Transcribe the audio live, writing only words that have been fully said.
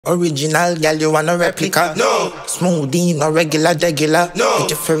Original, girl, you want a replica? No. Smoothie, no regular, regular. No.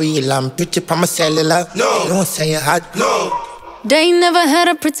 Put you for real, I'm pretty pa my cellular. No. Don't say you hot. No. They never had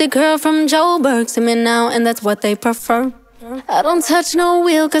a pretty girl from Joburg. See me now, and that's what they prefer. I don't touch no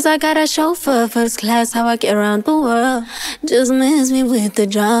wheel, cause I got a chauffeur. First class, how I get around the world. Just miss me with the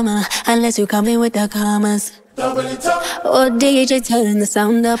drama, unless you come in with the commas. Or DJ, turn the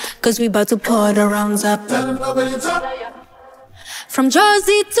sound up, cause we bout to pour the rounds up. From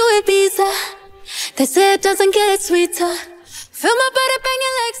Jersey to Ibiza, they say it doesn't get sweeter. Feel my body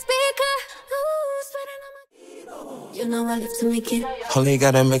banging like speaker. Ooh, sweating on my... You know I live to make it. Only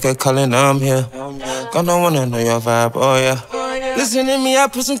gotta make a call and I'm here. Gonna wanna know your vibe, oh yeah. Listen to me, I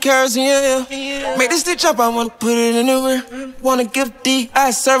put some carrots in your ear. Make this stitch up, I wanna put it in the rear. Wanna give D,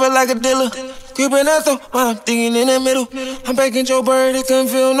 I serve it like a dealer. Creeping out though, while I'm thinking in the middle. I'm baking Joe Bird, it couldn't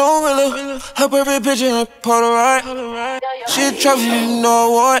feel no realer. Her perfect picture in a Polaroid. She a trophy, you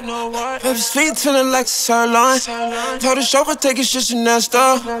know what? Baby sweet, feeling like sirloin. Told the chauffeur, take it shit in that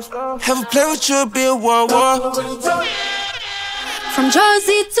store. Have a play with you, be a world war. From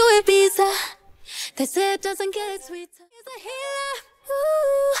Jersey to Ibiza, they say it doesn't get sweeter. He's a healer.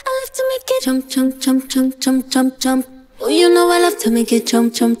 Ooh, I love to make it jump, jump, jump, jump, jump, jump, jump. Oh, you know I love to make it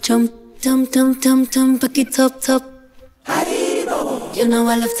jump, jump, jump. Dum, dum, dum, dum, back it up, top. You know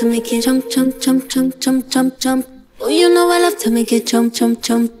I love to make it jump, jump, jump, jump, jump, jump, jump. Oh, you know I love to make it jump, jump,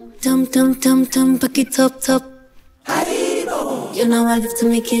 jump. Dum, dum, dum, dum, back it up, top. You know I love to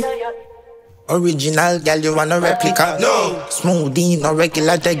make it. Original, girl, you want a replica? No. Smoothie, no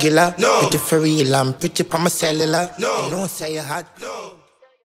regular, regular. No. Put you for real, I'm pretty pa my cellular. No. Don't say you hot.